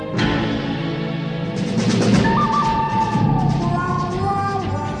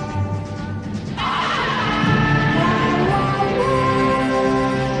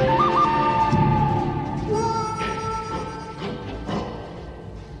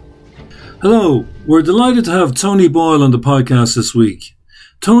Hello, we're delighted to have Tony Boyle on the podcast this week.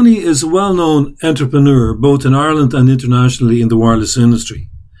 Tony is a well-known entrepreneur both in Ireland and internationally in the wireless industry.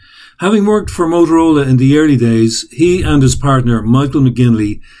 Having worked for Motorola in the early days, he and his partner Michael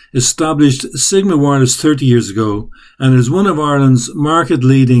McGinley established Sigma Wireless 30 years ago and is one of Ireland's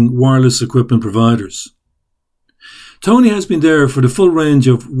market-leading wireless equipment providers. Tony has been there for the full range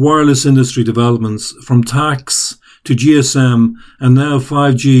of wireless industry developments from TACs to GSM and now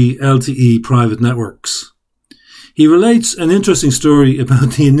 5G LTE private networks. He relates an interesting story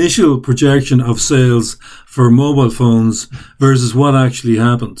about the initial projection of sales for mobile phones versus what actually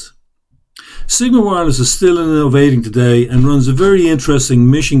happened. Sigma Wireless is still innovating today and runs a very interesting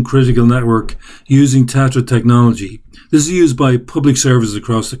mission-critical network using Tetra technology. This is used by public services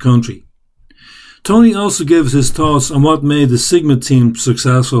across the country. Tony also gives his thoughts on what made the Sigma team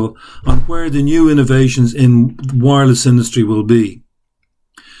successful on where the new innovations in the wireless industry will be.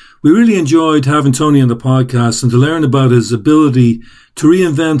 We really enjoyed having Tony on the podcast and to learn about his ability to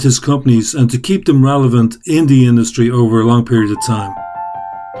reinvent his companies and to keep them relevant in the industry over a long period of time.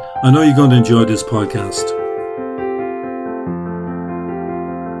 I know you're going to enjoy this podcast.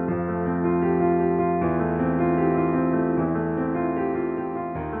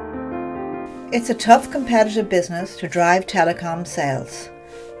 It's a tough competitive business to drive telecom sales,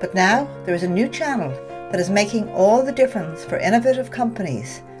 but now there is a new channel that is making all the difference for innovative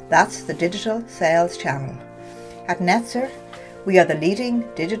companies. That's the digital sales channel. At Netzer, we are the leading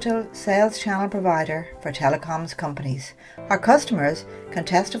digital sales channel provider for telecoms companies. Our customers can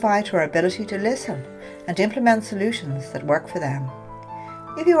testify to our ability to listen and implement solutions that work for them.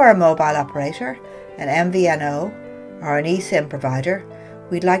 If you are a mobile operator, an MVNO, or an eSIM provider,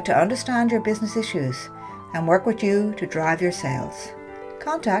 we'd like to understand your business issues and work with you to drive your sales.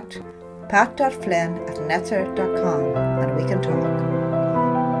 Contact pat.flynn@netzer.com and we can talk.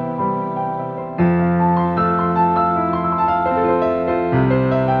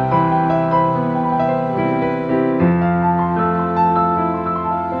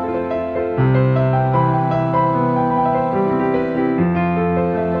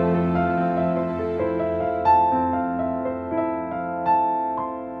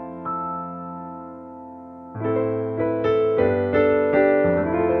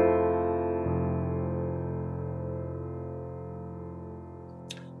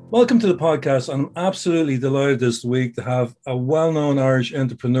 Welcome to the podcast. I'm absolutely delighted this week to have a well-known Irish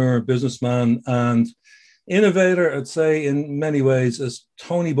entrepreneur, businessman, and innovator, I'd say in many ways, as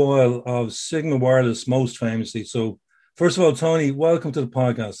Tony Boyle of Sigma Wireless, most famously. So first of all, Tony, welcome to the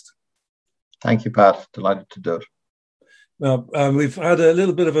podcast. Thank you, Pat. Delighted to do it. Well, we've had a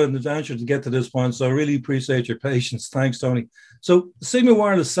little bit of an adventure to get to this point, so I really appreciate your patience. Thanks, Tony. So Sigma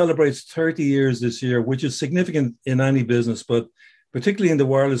Wireless celebrates 30 years this year, which is significant in any business, but particularly in the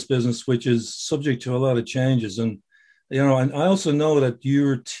wireless business, which is subject to a lot of changes. And, and I also know that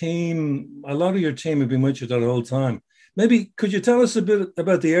your team, a lot of your team have been with you that whole time. Maybe could you tell us a bit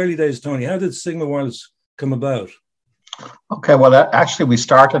about the early days, Tony? How did Sigma Wireless come about? Okay, well, actually, we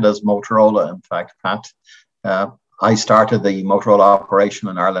started as Motorola, in fact, Pat. I started the Motorola operation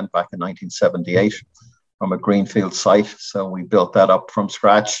in Ireland back in 1978 from a greenfield site. So we built that up from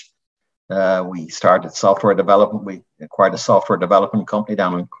scratch. We started software development. We acquired a software development company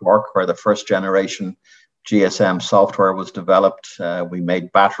down in Cork where the first generation GSM software was developed. We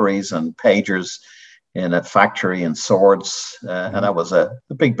made batteries and pagers in a factory in Swords, and that was a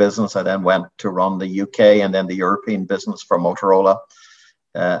big business. I then went to run the UK and then the European business for Motorola.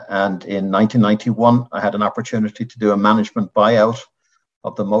 And in 1991, I had an opportunity to do a management buyout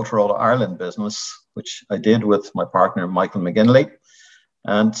of the Motorola Ireland business, which I did with my partner, Michael McGinley.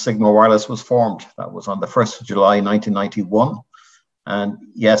 And Sigma Wireless was formed. That was on the 1st of July, 1991. And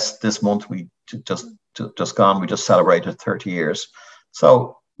yes, this month we just celebrated 30 years.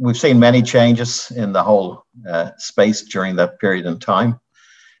 So we've seen many changes in the whole space during that period in time.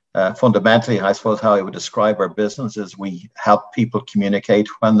 Fundamentally, I suppose how I would describe our business is we help people communicate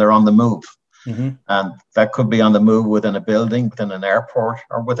when they're on the move. Mm-hmm. And that could be on the move within a building, within an airport,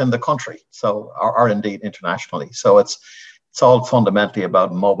 or within the country. So, or indeed internationally. So it's all fundamentally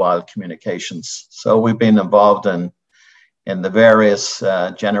about mobile communications. So we've been involved in the various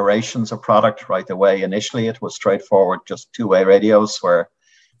generations of product right away. Initially, it was straightforward, just two-way radios where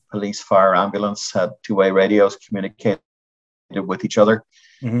police, fire, ambulance had two-way radios, communicated with each other.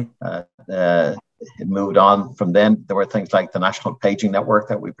 Mm-hmm. It moved on from then. There were things like the National Paging Network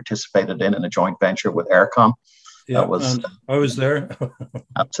that we participated in a joint venture with Aircom. Yeah, I was there.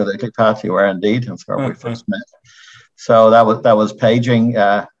 Absolutely, Pat, you were indeed. That's where we first met. So that was paging.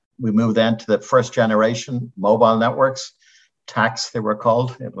 We moved then to the first generation mobile networks. TACs, they were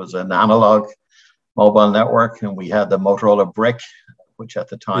called. It was an analog mobile network, and we had the Motorola Brick, which at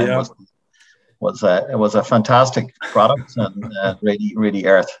the time it was a fantastic product, and really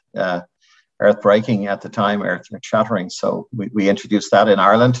earth breaking at the time, earth shattering. So we introduced that in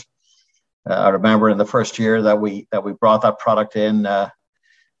Ireland. I remember in the first year that we brought that product in, the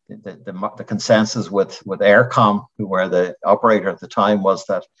consensus with Aircom, who were the operator at the time, was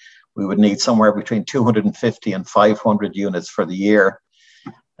that we would need somewhere between 250 and 500 units for the year.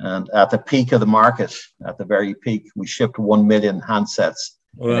 And at the peak of the market, at the very peak, we shipped 1 million handsets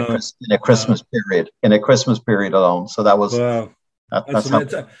in a Christmas period, alone. So that was that's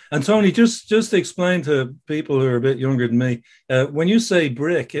and Tony, just explain to people who are a bit younger than me, when you say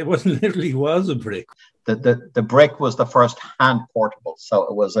brick, it wasn't literally was a brick. The brick was the first hand portable, so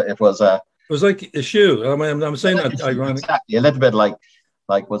it was like a shoe. I mean, I'm saying that ironic. Exactly, a little bit like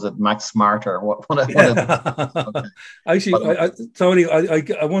was it Max Smart or what? Okay. Actually, Tony,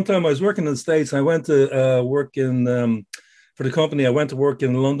 I one time I was working in the States. And I went to work in for the company. I went to work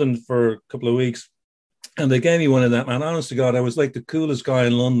in London for a couple of weeks, and they gave me one of that. Man, honest to God, I was like the coolest guy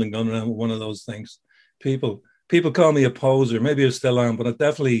in London going around with one of those things. People call me a poser. Maybe I still am, but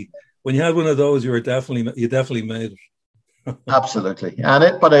when you had one of those, you definitely made it. Absolutely,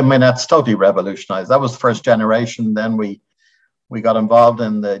 but I mean that's totally revolutionized. That was the first generation. Then we got involved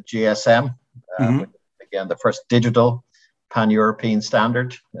in the GSM, again the first digital pan-European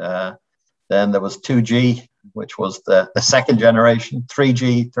standard. Then there was 2G, which was the second generation,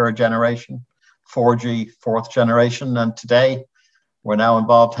 3G third generation, 4G fourth generation, and today we're now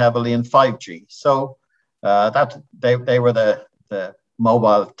involved heavily in 5G. So that they were the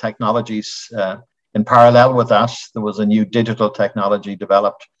mobile technologies. In parallel with that, there was a new digital technology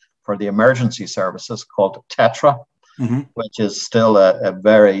developed for the emergency services called Tetra, which is still a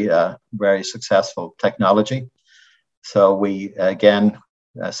very successful technology. So we again,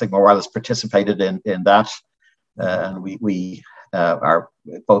 Sigma Wireless participated in that, and we are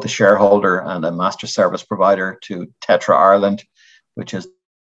both a shareholder and a master service provider to Tetra Ireland, which is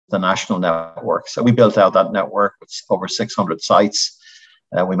the national network. So we built out that network with over 600 sites.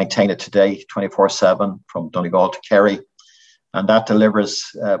 We maintain it today 24/7 from Donegal to Kerry. And that delivers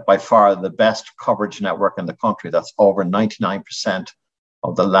by far the best coverage network in the country. That's over 99%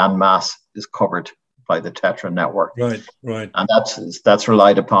 of the land mass is covered by the Tetra network. Right. And that's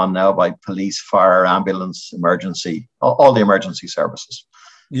relied upon now by police, fire, ambulance, emergency, all the emergency services.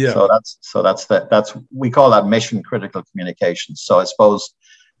 Yeah. So that's we call that mission critical communications. So I suppose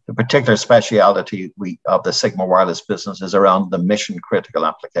the particular speciality of the Sigma Wireless business is around the mission critical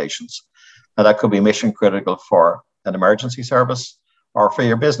applications. Now that could be mission critical for an emergency service or for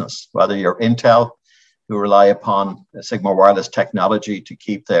your business, whether you're Intel, who rely upon Sigma Wireless technology to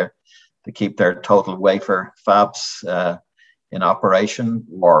keep their total wafer fabs in operation,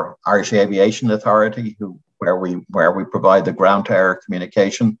 or Irish Aviation Authority, where we provide the ground to air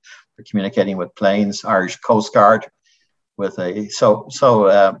communication for communicating with planes, Irish Coast Guard with it's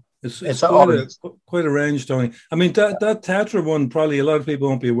quite a range, Tony. I mean, that Tetra one, probably a lot of people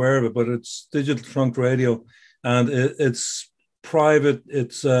won't be aware of it, but it's digital trunk radio, and it's private.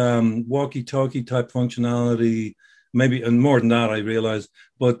 It's walkie-talkie type functionality, maybe, and more than that, I realize.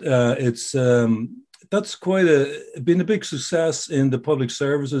 But it's that's been a big success in the public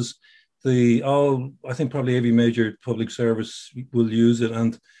services. I think probably every major public service will use it,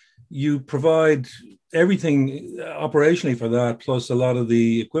 and you provide everything operationally for that, plus a lot of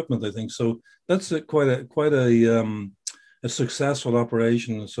the equipment, I think. So that's quite a successful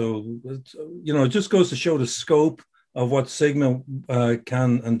operation. So it just goes to show the scope of what Sigma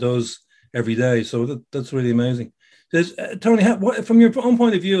can and does every day. So that's really amazing. Tony, from your own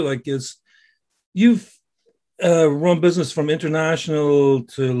point of view, you've run business from international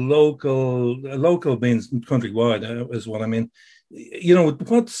to local means countrywide is what I mean.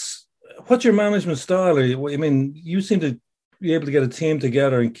 What's your management style? I mean, you seem to be able to get a team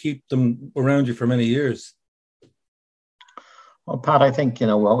together and keep them around you for many years. Well, Pat, I think,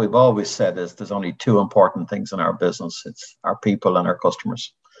 what we've always said is there's only two important things in our business. It's our people and our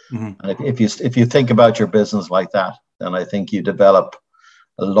customers. Mm-hmm. And if you think about your business like that, then I think you develop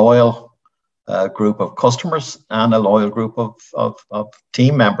a loyal group of customers and a loyal group of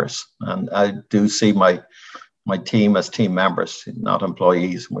team members. And I do see my team as team members, not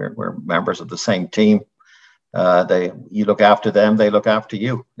employees. We're members of the same team. You look after them, they look after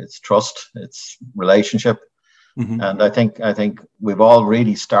you. It's trust, it's relationship. Mm-hmm. And I think we've all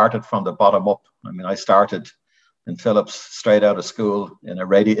really started from the bottom up. I mean, I started in Philips straight out of school in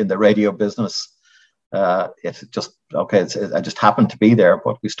the radio business. I just happened to be there,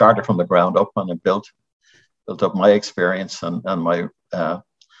 but we started from the ground up and built built up my experience and my I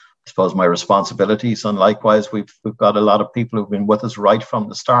suppose my responsibilities. And likewise, we've got a lot of people who've been with us right from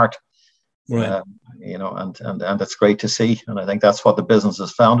the start. Right. And it's great to see. And I think that's what the business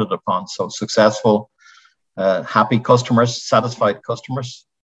is founded upon. So successful, happy customers, satisfied customers.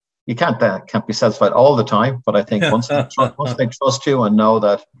 You can't be satisfied all the time, but I think once they trust you and know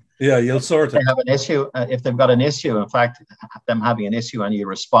that you'll sort it. They have an issue. If they've got an issue, in fact, them having an issue and you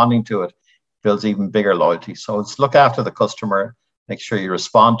responding to it builds even bigger loyalty. So it's look after the customer, make sure you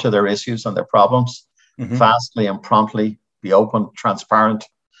respond to their issues and their problems fastly and promptly. Be open, transparent,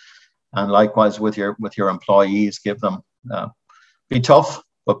 and likewise with your employees, give them be tough,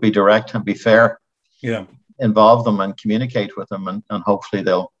 but be direct and be fair. Yeah, involve them and communicate with them, and hopefully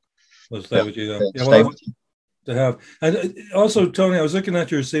they'll stay with you. Stay with you. To have. And also, Tony, I was looking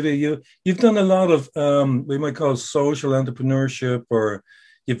at your CV. You've done a lot of we might call social entrepreneurship, or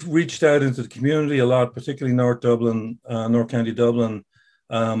you've reached out into the community a lot, particularly North County Dublin.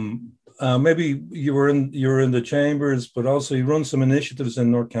 Maybe you're in the chambers, but also you run some initiatives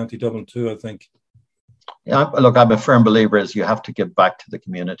in North County Dublin too, I think. Yeah, look, I'm a firm believer is you have to give back to the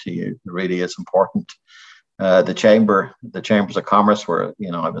community. It really is important. The Chambers of Commerce were,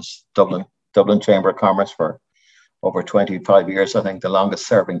 I was Dublin Chamber of Commerce for over 25 years, I think, the longest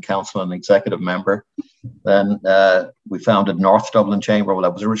serving council and executive member. Then we founded North Dublin Chamber. Well, I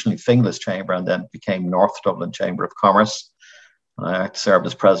was originally Finglas Chamber and then became North Dublin Chamber of Commerce. I served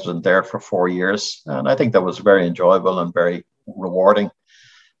as president there for 4 years. And I think that was very enjoyable and very rewarding.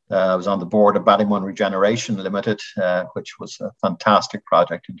 I was on the board of Ballymun Regeneration Limited, which was a fantastic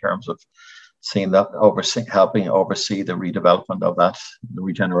project in terms of helping oversee the redevelopment of that, the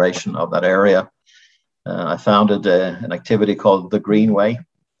regeneration of that area. I founded an activity called The Greenway,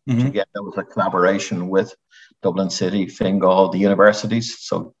 which again, that was a collaboration with Dublin City, Fingal, the universities.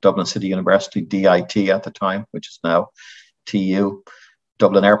 So Dublin City University, DIT at the time, which is now TU,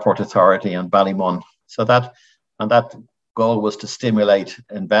 Dublin Airport Authority and Ballymun. So that goal was to stimulate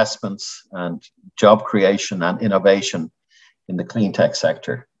investments and job creation and innovation in the clean tech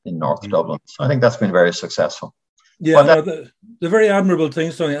sector in North Dublin. So I think that's been very successful. Yeah, they're very admirable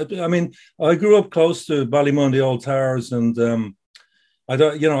things, Tony. I mean, I grew up close to Ballymun, the old towers, and I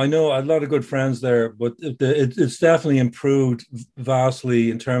know a lot of good friends there, but it's definitely improved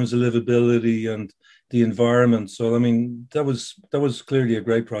vastly in terms of livability and the environment. So, I mean, that was clearly a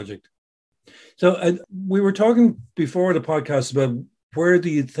great project. So we were talking before the podcast about where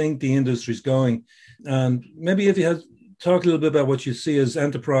do you think the industry is going, and maybe if you had talk a little bit about what you see as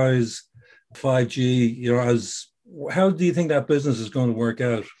enterprise 5G, how do you think that business is going to work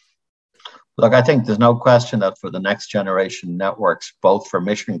out? Look, I think there's no question that for the next generation networks, both for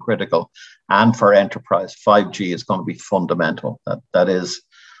mission critical and for enterprise, 5G is going to be fundamental. That is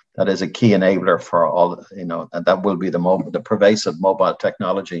a key enabler for all, and that will be the pervasive mobile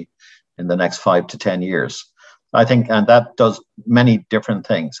technology in the next 5 to 10 years. I think, and that does many different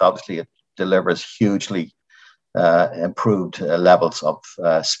things. Obviously, it delivers hugely improved levels of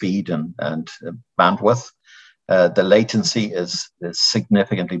speed and bandwidth. The latency is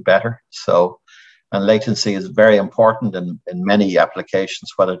significantly better. And latency is very important in many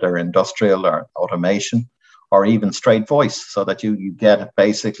applications, whether they're industrial or automation or even straight voice, so that you get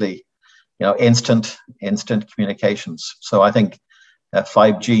basically, instant communications. So I think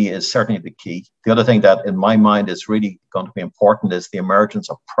 5G is certainly the key. The other thing that in my mind is really going to be important is the emergence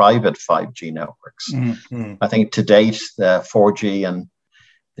of private 5G networks. Mm-hmm. I think to date, the 4G and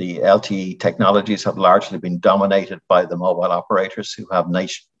the LTE technologies have largely been dominated by the mobile operators who have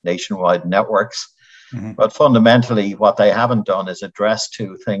nationwide networks. Mm-hmm. But fundamentally, what they haven't done is address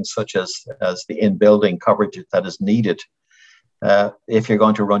to things such as the in-building coverage that is needed if you're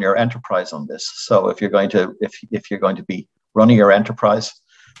going to run your enterprise on this. So if you're going to be running your enterprise,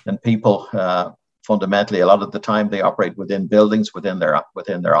 then people fundamentally, a lot of the time, they operate within buildings, within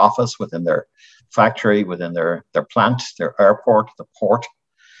their office, within their factory, within their plant, their airport, the port.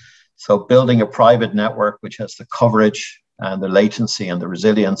 So building a private network which has the coverage and the latency and the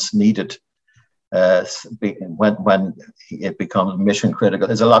resilience needed when it becomes mission critical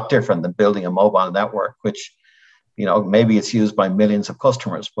is a lot different than building a mobile network, which, maybe it's used by millions of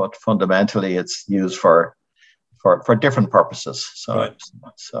customers, but fundamentally it's used for different purposes.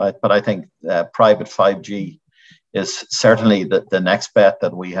 But I think private 5G is certainly the next bet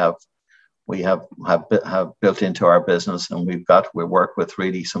that we have built into our business, and we work with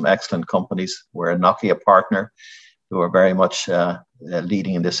really some excellent companies. We're a Nokia partner who are very much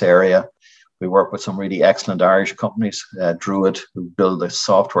leading in this area. We work with some really excellent Irish companies, Druid, who build a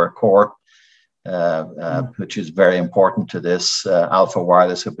software core, which is very important to this. Alpha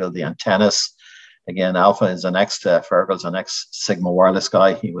Wireless, who build the antennas. again, Alpha is an Fergal's an ex-Sigma Wireless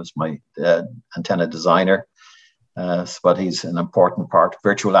guy. He was my antenna designer. But he's an important part.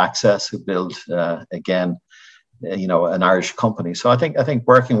 Virtual Access, who build again, an Irish company. So I think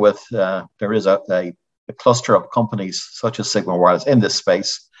working with there is a cluster of companies such as Sigma Wireless in this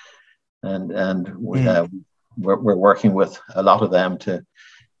space, and we're working with a lot of them to,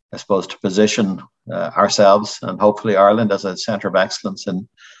 I suppose, to position ourselves and hopefully Ireland as a centre of excellence in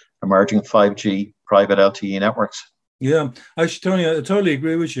emerging 5G private LTE networks. Yeah, actually, Tony, I totally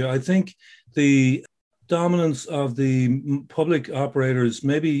agree with you. I think the dominance of the public operators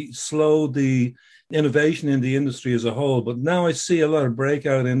maybe slowed the innovation in the industry as a whole, but now I see a lot of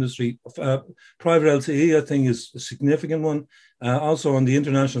breakout industry. Private LTE, I think, is a significant one. Also on the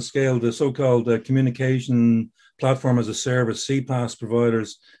international scale, the so-called communication platform as a service, CPaaS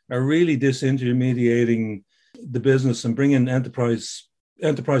providers, are really disintermediating the business and bringing enterprise to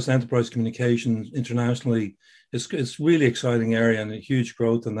enterprise communication internationally. It's really exciting area and a huge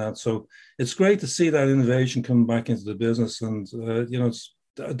growth in that. So it's great to see that innovation come back into the business. And,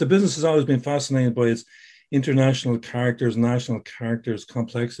 the business has always been fascinated by its international characters, national characters,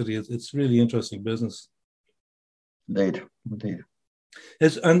 complexity. It's really interesting business. Indeed.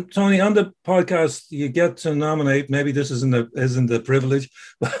 And Tony, on the podcast, you get to nominate, maybe this isn't the privilege,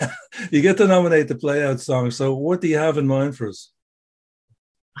 but you get to nominate the Play Out song. So what do you have in mind for us?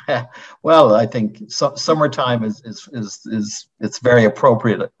 Well, I think summertime is it's very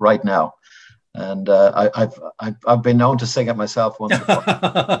appropriate right now, and I've been known to sing it myself once before.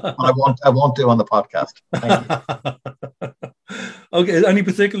 I won't do on the podcast. Thank you. Okay, any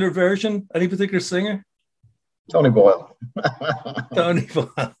particular version? Any particular singer? Tony Boyle. Tony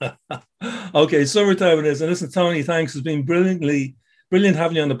Boyle. Okay, summertime it is. And listen, Tony, thanks. It's been brilliant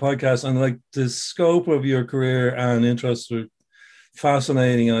having you on the podcast, and like the scope of your career and interests are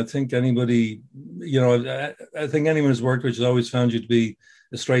fascinating. And I think anybody, I think anyone who's worked with you has always found you to be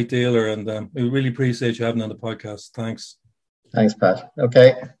a straight dealer, and we really appreciate you having on the podcast. Thanks. Thanks, Pat.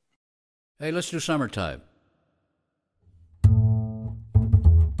 Okay. Hey, let's do Summertime.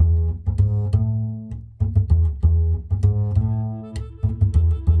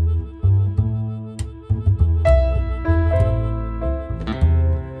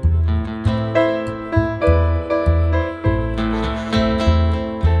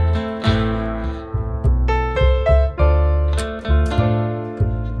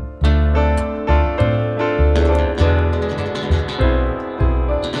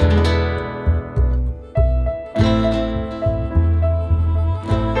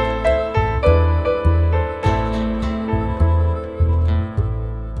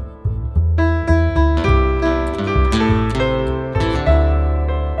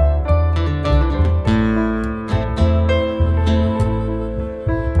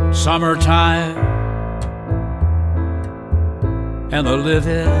 Summertime, and the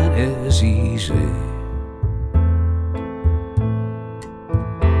living is easy.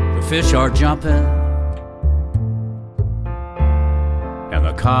 The fish are jumping, and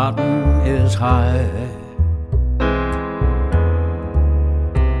the cotton is high.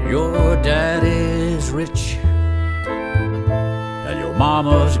 Your daddy's rich, and your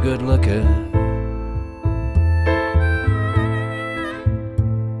mama's good looking.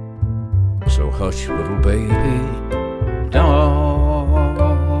 Hush, little baby, don't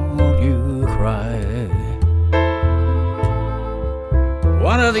you cry.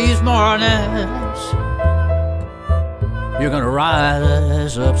 One of these mornings, you're gonna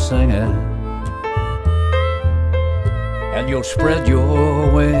rise up singing, and you'll spread your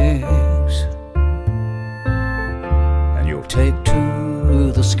wings, and you'll take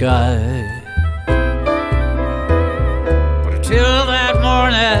to the sky. But until that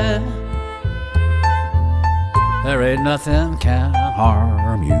morning, there ain't nothing can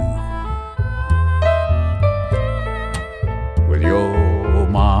harm you. With your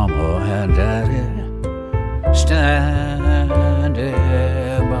mama and daddy standing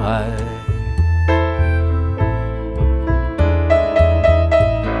by.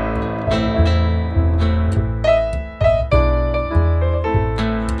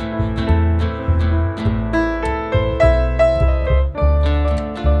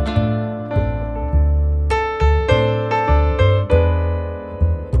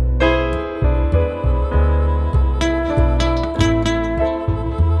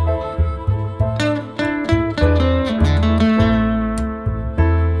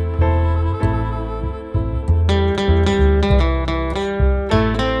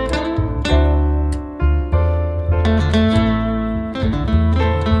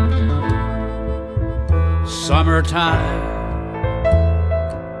 Summertime,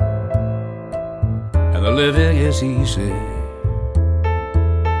 the living is easy.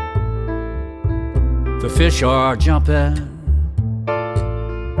 The fish are jumping,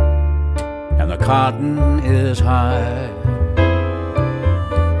 and the cotton is high.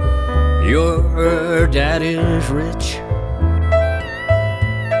 Your daddy's rich,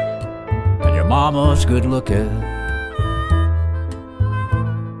 and your mama's good looking.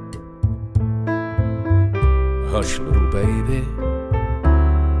 Hush, little baby,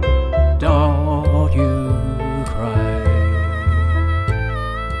 don't you cry.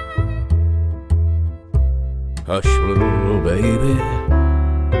 Hush, little baby,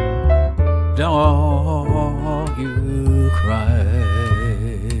 don't you cry.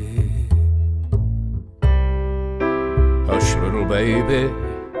 Hush, little baby,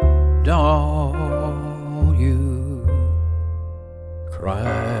 don't you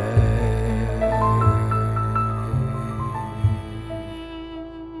cry.